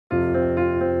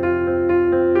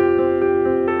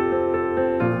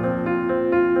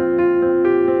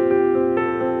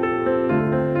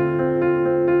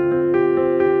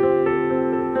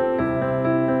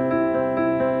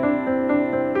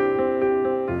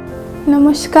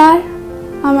नमस्कार,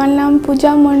 আমার নাম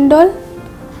পূজা মণ্ডল।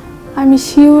 আমি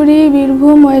শিউরি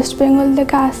বীরভূম ওয়েস্ট বেঙ্গল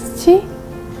থেকে আসছি।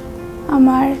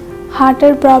 আমার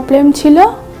হার্টের প্রবলেম ছিল।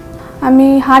 আমি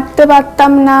হাঁটতে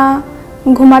পারতাম না,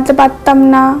 ঘুমাতে পারতাম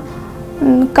না,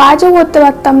 কাজও করতে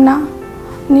পারতাম না,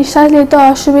 নিঃশ্বাস নিতে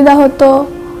অসুবিধা হতো,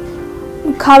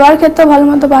 খাবার খেতে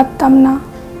ভালোমতো পারতাম না।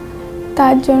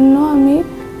 তার জন্য আমি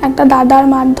একটা দাদার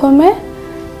মাধ্যমে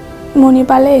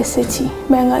মণিপালে এসেছি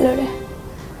বেঙ্গালোরে।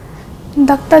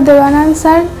 ডাক্তার দেবানন্দ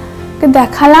স্যারকে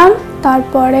দেখালাম,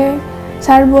 তারপরে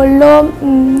স্যার বলল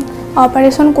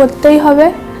অপারেশন করতেই হবে,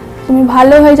 তুমি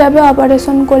ভালো হয়ে যাবে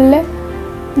অপারেশন করলে।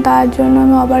 তার জন্য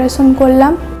আমি অপারেশন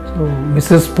করলাম। So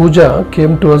Mrs. Puja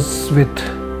came to us with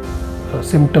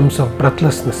symptoms of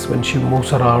breathlessness when she moves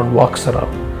around, walks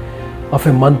around, of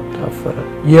a month, of a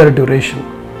year duration,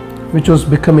 which was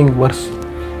becoming worse.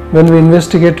 When we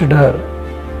investigated her,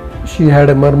 she had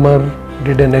a murmur,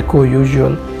 did an echo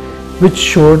usual, which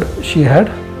showed she had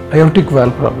aortic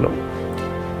valve problem.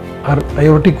 Her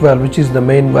aortic valve, which is the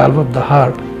main valve of the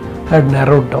heart, had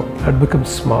narrowed down, had become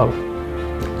small.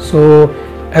 So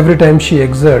every time she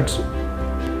exerts,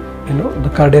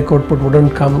 the cardiac output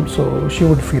wouldn't come, so she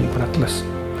would feel breathless.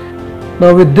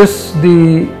 Now with this, the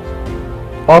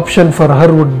option for her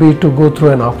would be to go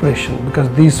through an operation, because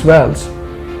these valves,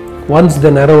 once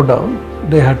they narrow down,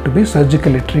 they had to be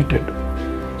surgically treated.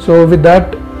 So with that,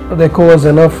 the echo was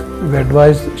enough. We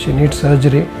advised she needs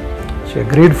surgery. She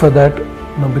agreed for that.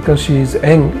 Now because she is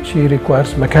young, she requires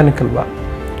mechanical valve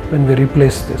when we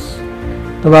replace this.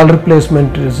 The valve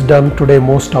replacement is done today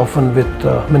most often with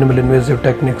minimal invasive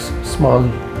techniques, small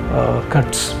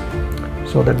cuts,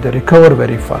 so that they recover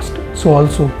very fast. So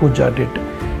also Puja did.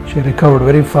 She recovered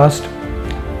very fast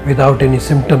without any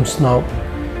symptoms now.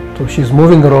 So she is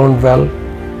moving around well.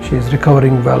 She is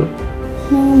recovering well.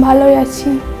 ভালোই আছি।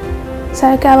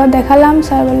 স্যারকে আবার দেখালাম,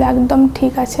 sir বলে একদম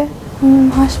ঠিক আছে।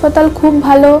 হাসপাতাল খুব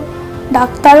ভালো,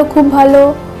 ডাক্তারও খুব ভালো,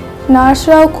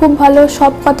 নার্সরাও খুব ভালো,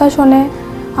 সব কথা শোনে।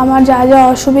 আমার যা যা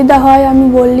অসুবিধা হয় আমি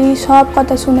বললি, সব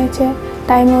কথা শুনেছে,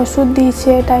 টাইমে ওষুধ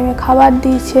দিয়েছে, টাইমে খাবার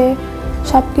দিয়েছে,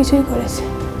 সব কিছুই করেছে।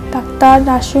 ডাক্তার,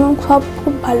 নার্সিংহোম সব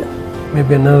খুব ভালো।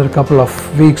 Maybe another couple of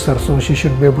weeks or so she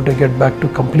should be able to get back to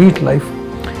complete life.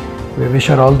 We wish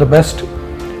her all the best,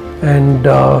 and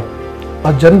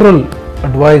a general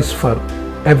advice for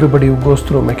everybody who goes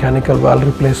through mechanical valve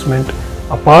replacement,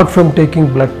 apart from taking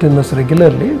blood thinners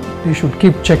regularly, you should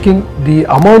keep checking the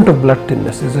amount of blood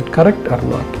thinness, is it correct or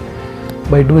not,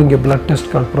 by doing a blood test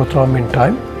called prothrombin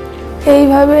time.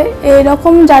 এইভাবে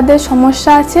এরকম যাদের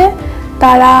সমস্যা আছে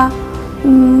তারা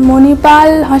Manipal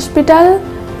hospital,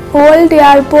 old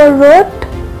airport road,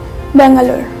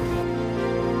 Bangalore.